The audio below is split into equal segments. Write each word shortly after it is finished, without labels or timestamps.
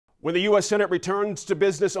When the U.S. Senate returns to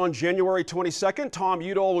business on January 22nd, Tom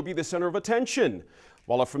Udall will be the center of attention.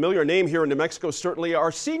 While a familiar name here in New Mexico, certainly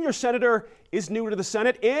our senior senator is new to the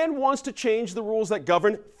Senate and wants to change the rules that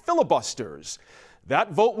govern filibusters.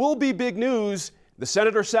 That vote will be big news. The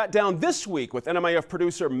senator sat down this week with NMiF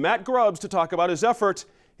producer Matt Grubs to talk about his effort,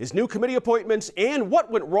 his new committee appointments, and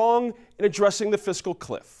what went wrong in addressing the fiscal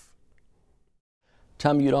cliff.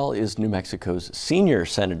 Tom Udall is New Mexico's senior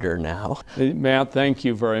senator now. Matt, thank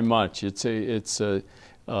you very much. It's kind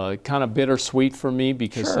of bittersweet for me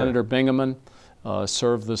because Sure. Senator Bingaman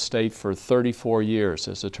served the state for 34 years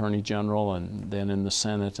as Attorney General and then in the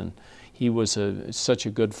Senate, and he was such a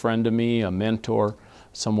good friend to me, a mentor,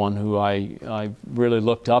 someone who I really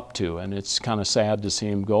looked up to, and it's kind of sad to see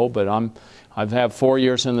him go, but I've had 4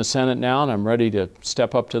 years in the Senate now, and I'm ready to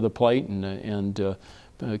step up to the plate and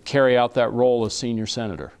carry out that role as senior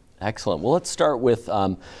senator. Excellent. Well, let's start with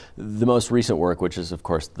the most recent work, which is, of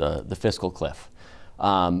course, the fiscal cliff.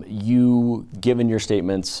 You, given your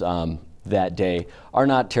statements that day, are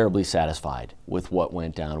not terribly satisfied with what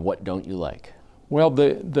went down. What don't you like? Well,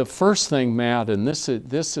 the first thing, Matt, and this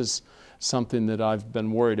is something that I've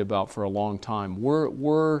been worried about for a long time.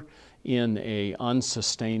 We're in an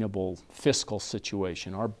unsustainable fiscal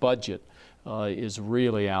situation. Our budget is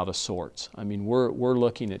really out of sorts. I mean, we're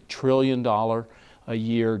looking at $1 trillion a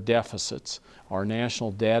year deficits. Our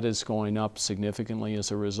national debt is going up significantly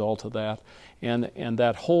as a result of that. And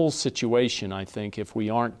that whole situation, I think, if we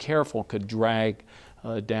aren't careful, could drag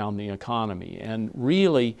down the economy. And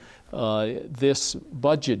really, this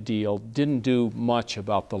budget deal didn't do much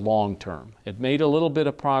about the long term. It made a little bit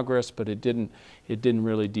of progress, but it didn't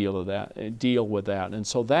really deal with that. And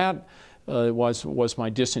so that was my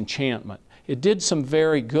disenchantment. It did some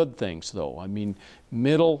very good things, though. I mean,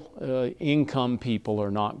 middle income people are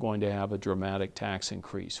not going to have a dramatic tax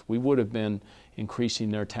increase. We would have been increasing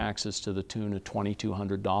their taxes to the tune of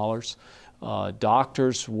 $2,200.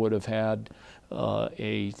 Doctors would have had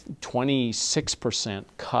a 26%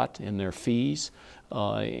 cut in their fees,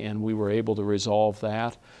 and we were able to resolve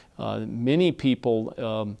that. Many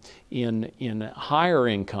people in higher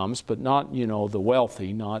incomes, but not, the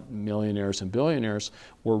wealthy, not millionaires and billionaires,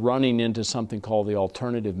 were running into something called the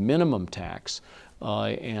alternative minimum tax,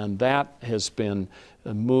 and that has been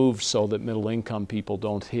moved so that middle income people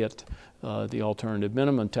don't hit the alternative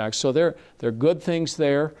minimum tax. So there are good things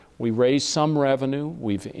there. We raised some revenue.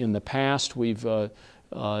 In the past we've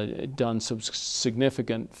done some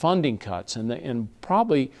significant funding cuts, and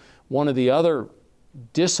probably one of the other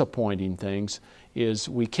disappointing things is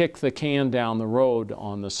we kicked the can down the road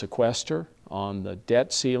on the sequester, on the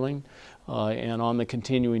debt ceiling, and on the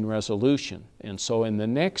continuing resolution. And so in the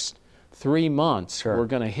next 3 months, Sure. we're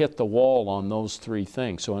going to hit the wall on those three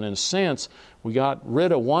things. So in a sense, we got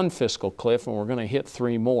rid of one fiscal cliff, and we're going to hit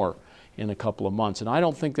 3 more in a couple of months. And I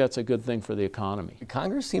don't think that's a good thing for the economy.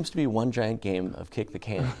 Congress seems to be one giant game of kick the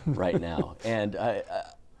can right now.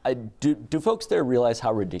 And do folks there realize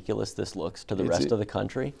how ridiculous this looks to the rest of the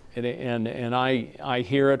country? And I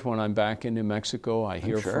hear it when I'm back in New Mexico. I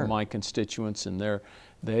hear sure. from my constituents, and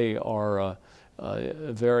they are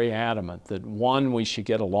very adamant that, one, we should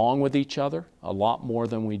get along with each other a lot more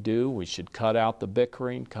than we do. We should cut out the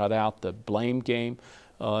bickering, cut out the blame game,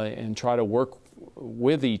 and try to work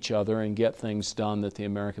with each other and get things done that the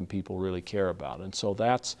American people really care about. And so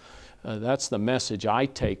that's the message I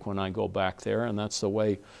take when I go back there, and that's the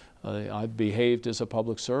way I've behaved as a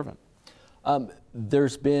public servant.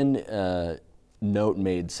 There's been a note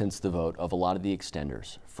made since the vote of a lot of the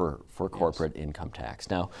extenders for corporate income tax.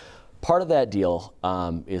 Now, part of that deal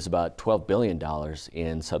is about $12 billion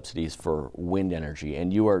in subsidies for wind energy,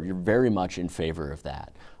 and you're very much in favor of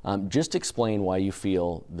that. Just explain why you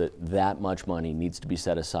feel that much money needs to be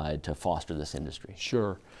set aside to foster this industry.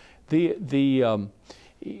 Sure.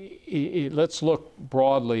 Let's look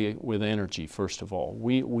broadly with energy, first of all.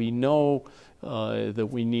 We know that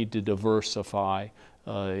we need to diversify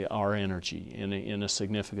our energy in a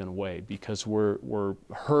significant way because we're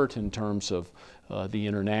hurt in terms of the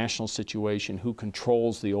international situation, who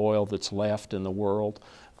controls the oil that's left in the world.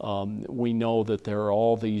 We know that there are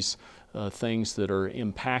all these things that are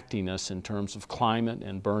impacting us in terms of climate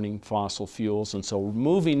and burning fossil fuels, and so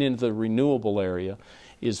moving into the renewable area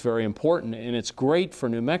is very important, and it's great for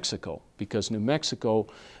New Mexico because New Mexico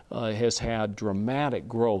has had dramatic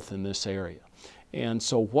growth in this area. And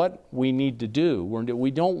so what we need to do,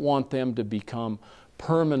 we don't want them to become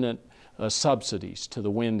permanent subsidies to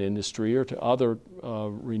the wind industry or to other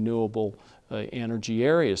renewable energy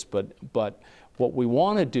areas, but What we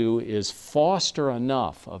want to do is foster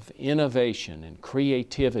enough of innovation and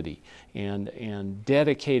creativity and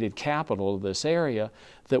dedicated capital to this area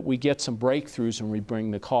that we get some breakthroughs and we bring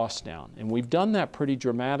the cost down. And we've done that pretty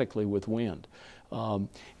dramatically with wind.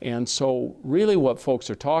 And so really what folks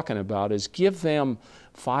are talking about is give them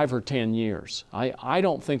 5 or 10 years. I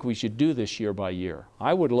don't think we should do this year by year.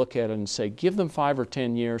 I would look at it and say give them 5 or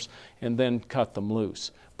 10 years and then cut them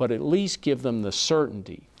loose. But at least give them the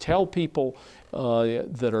certainty. Tell people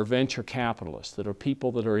that are venture capitalists, that are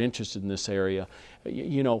people that are interested in this area,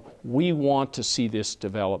 you know, we want to see this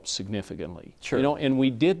develop significantly. Sure. You know, and we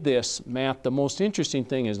did this, Matt. The most interesting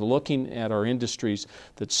thing is looking at our industries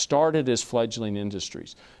that started as fledgling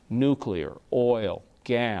industries: nuclear, oil,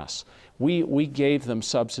 gas. We gave them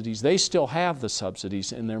subsidies. They still have the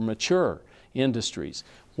subsidies, and they're mature industries.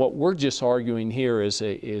 What we're just arguing here is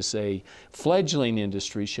a fledgling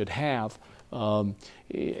industry should have a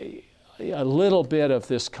little bit of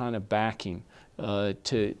this kind of backing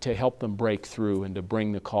to help them break through and to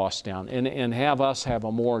bring the cost down, and have us have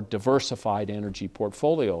a more diversified energy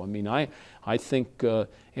portfolio. I mean, I think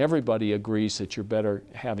everybody agrees that you're better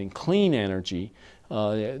having clean energy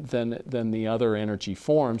than the other energy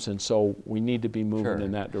forms, and so we need to be moving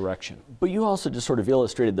in that direction. But you also just sort of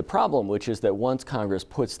illustrated the problem, which is that once Congress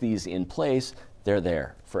puts these in place, they're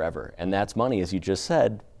there forever, and that's money, as you just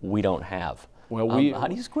said, we don't have. Well, how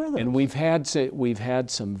do you square that? And we've had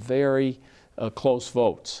some very close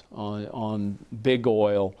votes on big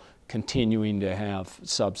oil continuing to have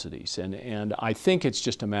subsidies, and I think it's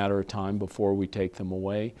just a matter of time before we take them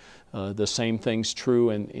away. The same thing's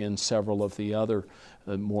true in several of the other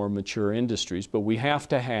more mature industries, but we have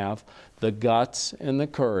to have the guts and the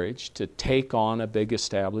courage to take on a big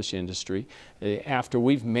established industry after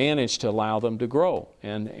we've managed to allow them to grow,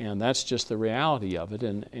 and that's just the reality of it,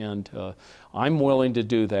 and I'm willing to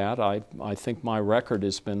do that. I think my record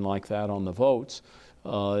has been like that on the votes,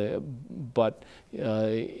 but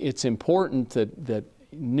it's important that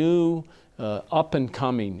new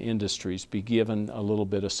up-and-coming industries be given a little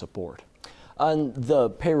bit of support. On the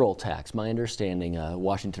payroll tax, my understanding,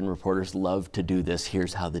 Washington reporters love to do this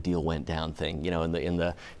 "here's how the deal went down" thing, you know, in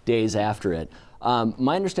the days after it.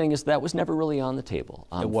 My understanding is that was never really on the table.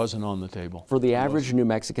 It wasn't on the table. For the average New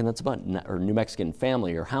Mexican, that's about, or New Mexican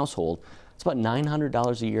family or household, it's about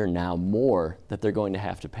 $900 a year now more that they're going to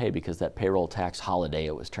have to pay because that payroll tax holiday,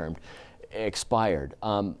 it was termed, expired.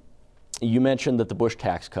 You mentioned that the Bush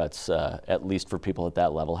tax cuts, at least for people at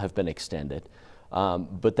that level, have been extended.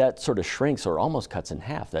 But that sort of shrinks or almost cuts in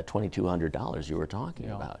half that $2,200 you were talking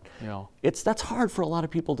about. Yeah. That's hard for a lot of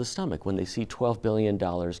people to stomach when they see $12 billion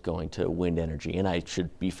going to wind energy. And I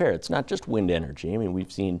should be fair, it's not just wind energy. I mean,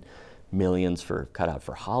 we've seen millions cut out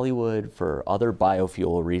for Hollywood, for other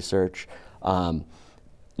biofuel research,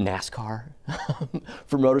 NASCAR,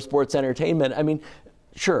 for motorsports entertainment. I mean,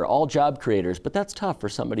 sure, all job creators, but that's tough for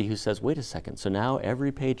somebody who says, wait a second, so now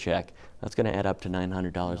every paycheck, that's going to add up to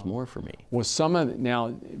 $900 more for me. Well,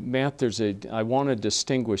 now, Matt, I want to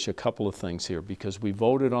distinguish a couple of things here because we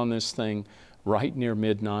voted on this thing right near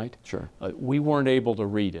midnight. Sure. We weren't able to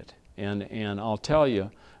read it, and I'll tell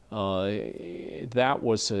you, that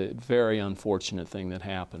was a very unfortunate thing that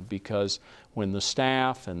happened because when the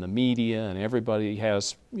staff and the media and everybody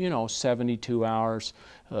has, 72 hours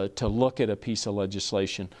to look at a piece of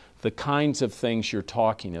legislation, the kinds of things you're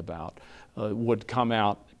talking about would come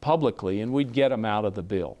out publicly and we'd get them out of the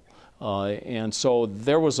bill. And so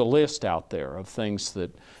there was a list out there of things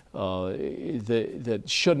that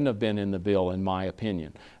shouldn't have been in the bill, in my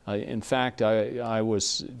opinion. In fact, I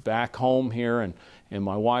was back home here and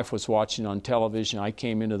my wife was watching on television. I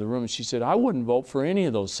came into the room and she said, I wouldn't vote for any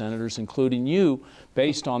of those senators, including you,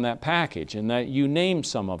 based on that package, and that you named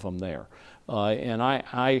some of them there. And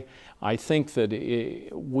I think that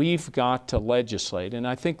we've got to legislate, and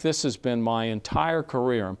I think this has been my entire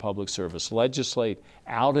career in public service, legislate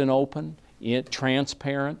out and open,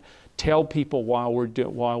 transparent, tell people why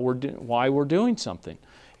we're doing something.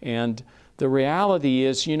 And the reality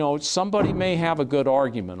is, somebody may have a good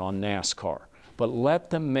argument on NASCAR, but let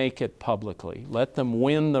them make it publicly. Let them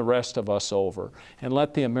win the rest of us over, and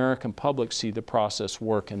let the American public see the process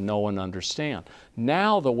work and know and understand.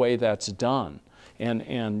 Now the way that's done,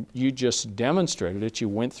 and you just demonstrated it, you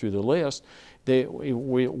went through the list,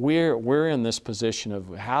 we're in this position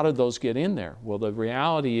of how did those get in there? Well, the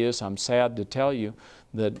reality is, I'm sad to tell you,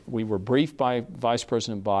 that we were briefed by Vice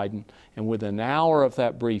President Biden, and within an hour of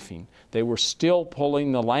that briefing, they were still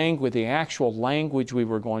pulling the actual language we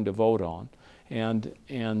were going to vote on. And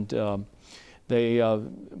they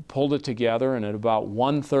pulled it together, and at about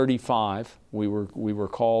 1:35, we were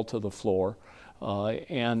called to the floor.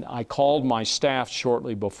 And I called my staff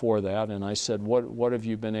shortly before that, and I said, what have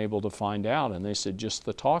you been able to find out? And they said, just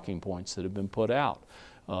the talking points that have been put out.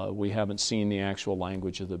 We haven't seen the actual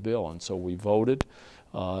language of the bill. And so we voted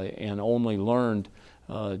and only learned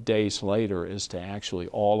days later as to actually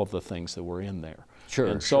all of the things that were in there. Sure,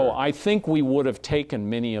 and so I think we would have taken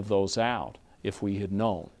many of those out if we had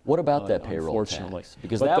known. What about that payroll tax?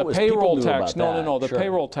 Because that the was payroll tax. No. The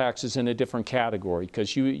payroll tax is in a different category,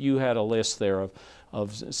 because you had a list there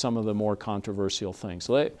of some of the more controversial things.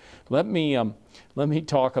 Let me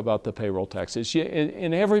talk about the payroll tax.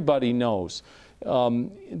 And everybody knows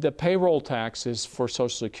the payroll tax is for Social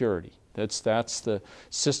Security. That's the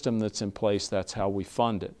system that's in place. That's how we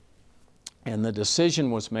fund it. And the decision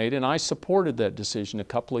was made, and I supported that decision a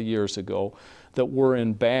couple of years ago, that we're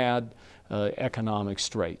in bad economic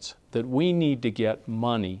straits, that we need to get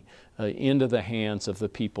money into the hands of the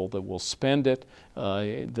people that will spend it,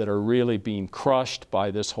 that are really being crushed by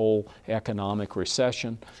this whole economic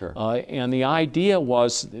recession. Sure. And the idea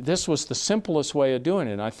was, this was the simplest way of doing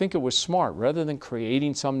it, and I think it was smart. Rather than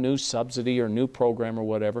creating some new subsidy or new program or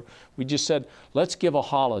whatever, we just said, let's give a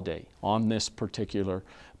holiday on this particular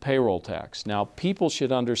payroll tax. Now, people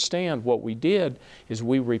should understand what we did is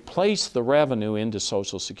we replaced the revenue into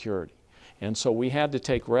Social Security. And so we had to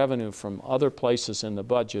take revenue from other places in the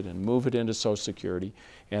budget and move it into Social Security.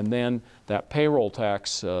 And then that payroll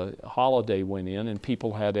tax holiday went in, and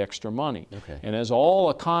people had extra money. Okay. And as all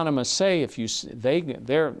economists say,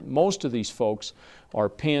 most of these folks are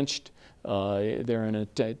pinched. They're in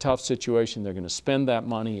a tough situation. They're going to spend that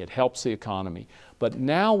money. It helps the economy. But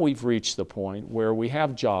now we've reached the point where we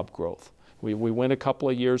have job growth. We went a couple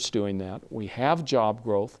of years doing that. We have job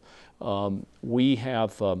growth. We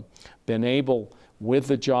have been able, with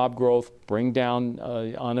the job growth, bring down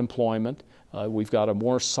unemployment. We've got a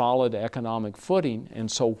more solid economic footing.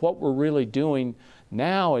 And so what we're really doing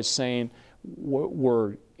now is saying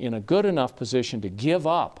we're in a good enough position to give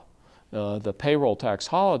up the payroll tax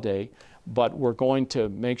holiday, but we're going to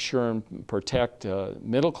make sure and protect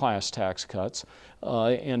middle-class tax cuts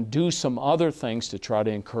and do some other things to try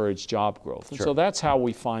to encourage job growth. And so that's how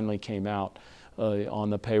we finally came out on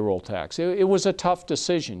the payroll tax. It was a tough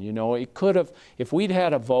decision. You know, it could have, if we'd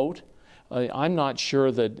had a vote, I'm not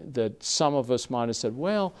sure that some of us might have said,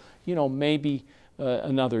 well, you know, maybe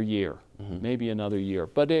another year, maybe another year.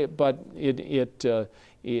 But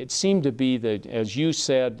it seemed to be that, as you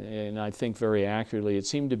said, and I think very accurately, it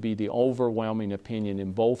seemed to be the overwhelming opinion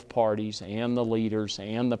in both parties and the leaders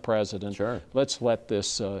and the president. Sure. Let's let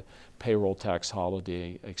this payroll tax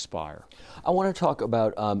holiday expire. I want to talk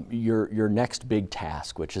about your next big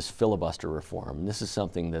task, which is filibuster reform. And this is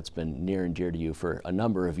something that's been near and dear to you for a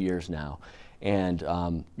number of years now.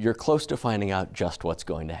 And you're close to finding out just what's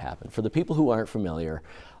going to happen. For the people who aren't familiar,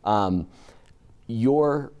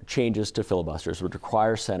 your changes to filibusters would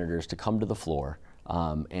require senators to come to the floor,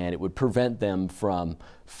 and it would prevent them from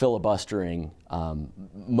filibustering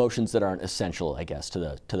motions that aren't essential, I guess,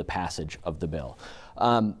 to the passage of the bill.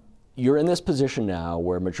 You're in this position now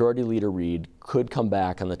where Majority Leader Reid could come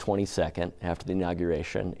back on the 22nd after the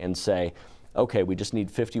inauguration and say, okay, we just need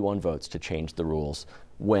 51 votes to change the rules,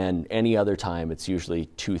 when any other time it's usually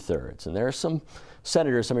 2/3. And there are some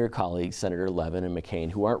senators, some of your colleagues, Senator Levin and McCain,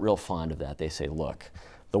 who aren't real fond of that. They say, look,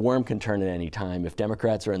 the worm can turn at any time. If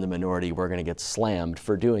Democrats are in the minority, we're going to get slammed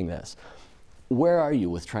for doing this. Where are you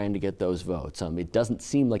with trying to get those votes? It doesn't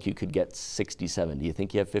seem like you could get 67. Do you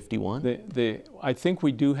think you have 51? I think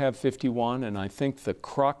we do have 51, and I think the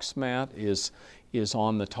crux, Matt, is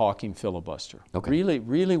on the talking filibuster. Okay.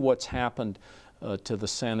 Really what's happened to the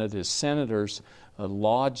Senate is senators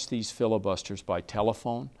lodge these filibusters by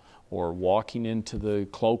telephone or walking into the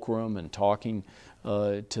cloakroom and talking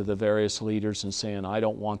to the various leaders and saying, I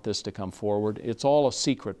don't want this to come forward. It's all a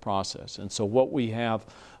secret process. And so what we have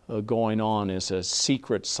going on is a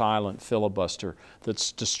secret, silent filibuster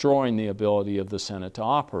that's destroying the ability of the Senate to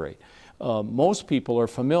operate. Most people are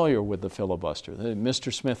familiar with the filibuster.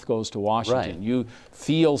 Mr. Smith goes to Washington. Right. You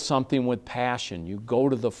feel something with passion. You go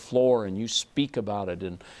to the floor and you speak about it.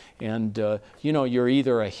 And you know, you're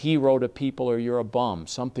either a hero to people or you're a bum,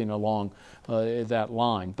 something along that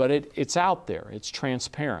line. But it's out there. It's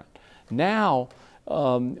transparent. Now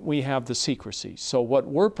we have the secrecy. So what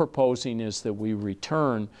we're proposing is that we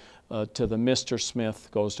return to the Mr. Smith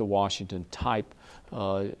goes to Washington type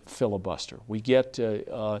filibuster. We get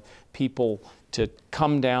people to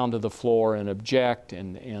come down to the floor and object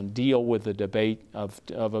and deal with the debate of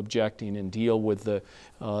objecting and deal with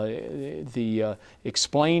the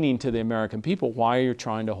explaining to the American people why you're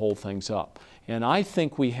trying to hold things up. And I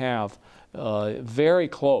think we have very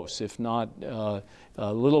close, if not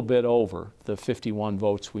a little bit over the 51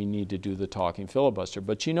 votes we need to do the talking filibuster.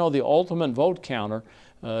 But you know, the ultimate vote counter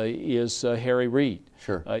is Harry Reid.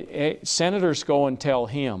 Sure. Senators go and tell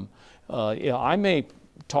him, I may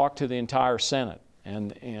talk to the entire Senate,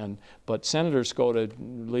 but senators go to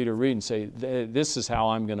Leader Reid and say, this is how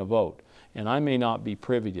I'm going to vote. And I may not be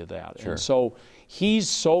privy to that. Sure. And so he's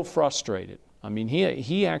so frustrated. I mean,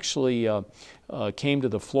 he actually came to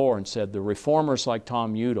the floor and said the reformers like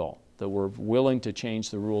Tom Udall that were willing to change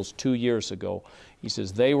the rules 2 years ago, he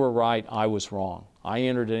says, they were right, I was wrong. I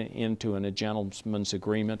entered into a gentleman's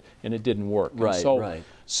agreement and it didn't work. Right, right.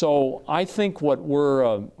 So I think what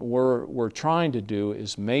we're trying to do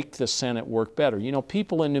is make the Senate work better. You know,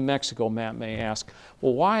 people in New Mexico, Matt, may ask,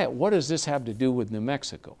 well, what does this have to do with New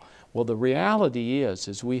Mexico? Well, the reality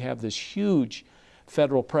is we have this huge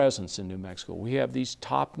federal presence in New Mexico. We have these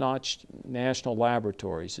top-notch national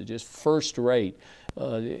laboratories, just first-rate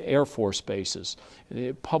Air Force bases,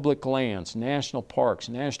 public lands, national parks,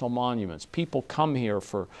 national monuments. People come here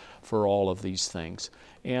for all of these things.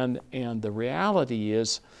 And the reality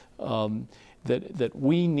is that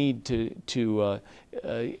we need to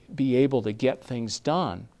be able to get things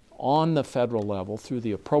done on the federal level through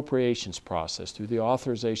the appropriations process, through the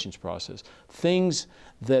authorizations process, things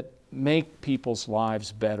that make people's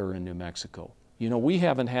lives better in New Mexico. You know, we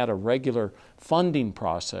haven't had a regular funding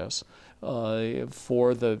process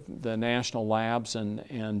for the national labs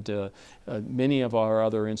and many of our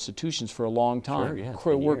other institutions for a long time.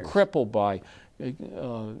 Sure, yeah, We're crippled by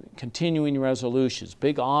continuing resolutions,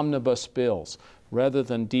 big omnibus bills, rather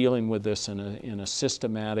than dealing with this in a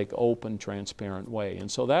systematic, open, transparent way. And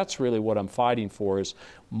so that's really what I'm fighting for, is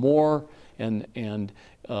more and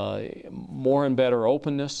better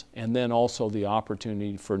openness, and then also the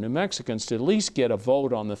opportunity for New Mexicans to at least get a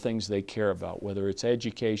vote on the things they care about, whether it's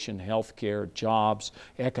education, health care, jobs,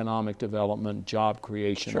 economic development, job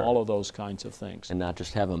creation, Sure. all of those kinds of things. And not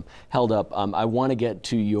just have them held up. I want to get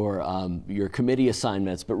to your committee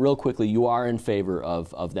assignments, but real quickly, you are in favor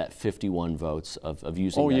of that 51 votes of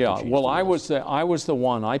using that to change well, the rules. I was the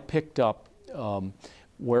one. I picked up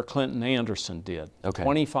where Clinton Anderson did. Okay.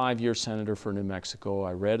 25-year senator for New Mexico.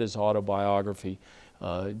 I read his autobiography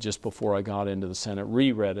just before I got into the Senate,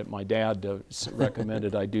 reread it. My dad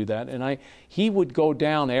recommended I do that. And he would go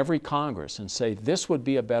down every Congress and say, this would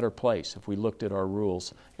be a better place if we looked at our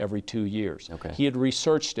rules every 2 years. Okay. He had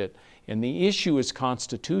researched it, and the issue is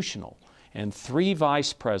constitutional. And 3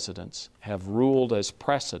 vice presidents have ruled as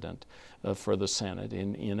precedent for the Senate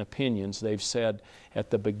in opinions. They've said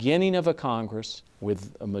at the beginning of a Congress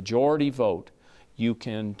with a majority vote, you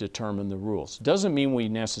can determine the rules. Doesn't mean we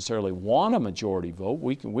necessarily want a majority vote.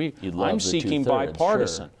 I'm seeking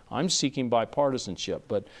bipartisan. Sure. I'm seeking bipartisanship.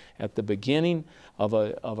 But at the beginning of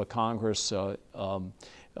a Congress, a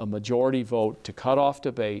majority vote to cut off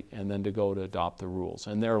debate and then to go to adopt the rules.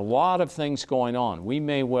 And there are a lot of things going on. We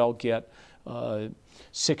may well get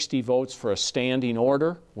 60 votes for a standing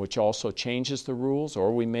order, which also changes the rules,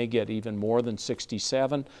 or we may get even more than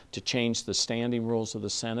 67 to change the standing rules of the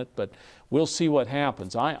Senate, but we'll see what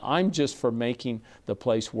happens. I'm just for making the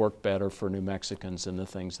place work better for New Mexicans and the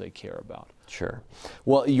things they care about. Sure.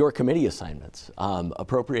 Well, your committee assignments,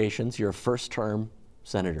 appropriations, you're a first-term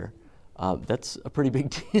senator. That's a pretty big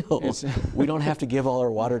deal. We don't have to give all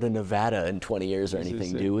our water to Nevada in 20 years or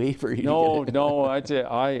anything, do we? For you No,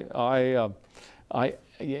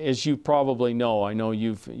 as you probably know, I know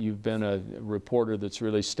you've been a reporter that's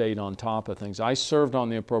really stayed on top of things. I served on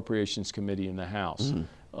the Appropriations Committee in the House.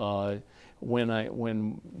 When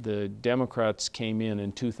the Democrats came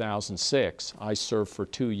in 2006, I served for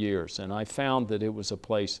 2 years, and I found that it was a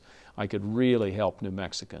place I could really help New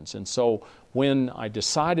Mexicans. And so when I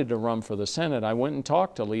decided to run for the Senate, I went and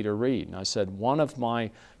talked to Leader Reid, and I said, one of my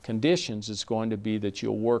conditions is going to be that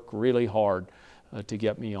you'll work really hard to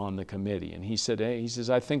get me on the committee. And he said, hey, he says,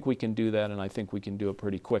 I think we can do that, and I think we can do it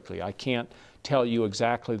pretty quickly. I can't tell you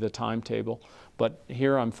exactly the timetable, but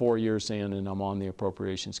here I'm 4 years in and I'm on the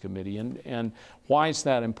Appropriations Committee. And why is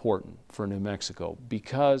that important for New Mexico?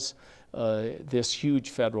 Because this huge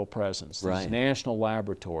federal presence, these national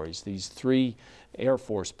laboratories, these 3 Air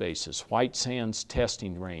Force bases, White Sands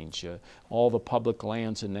testing range, all the public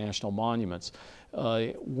lands and national monuments.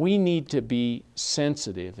 We need to be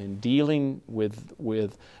sensitive in dealing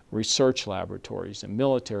with research laboratories and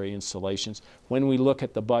military installations when we look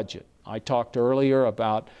at the budget. I talked earlier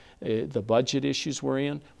about the budget issues we're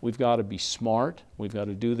in. We've got to be smart. We've got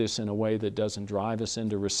to do this in a way that doesn't drive us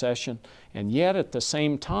into recession. And yet at the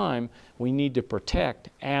same time, we need to protect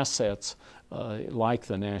assets like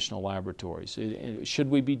the national laboratories. Should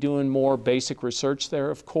we be doing more basic research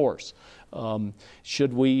there? Of course.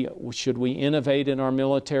 Should we innovate in our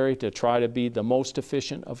military to try to be the most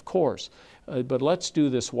efficient? Of course. But let's do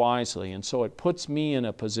this wisely. And so it puts me in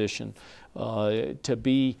a position to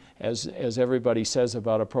be, as everybody says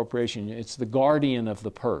about appropriation, it's the guardian of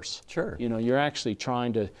the purse. Sure. You know, you're actually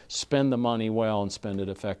trying to spend the money well and spend it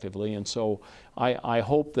effectively. And so I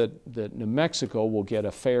hope that New Mexico will get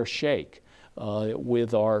a fair shake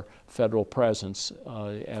with our federal presence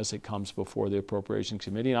as it comes before the Appropriations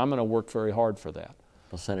Committee. And I'm going to work very hard for that.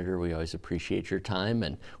 Well, Senator, we always appreciate your time,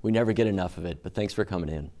 and we never get enough of it, but thanks for coming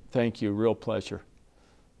in. Thank you. Real pleasure.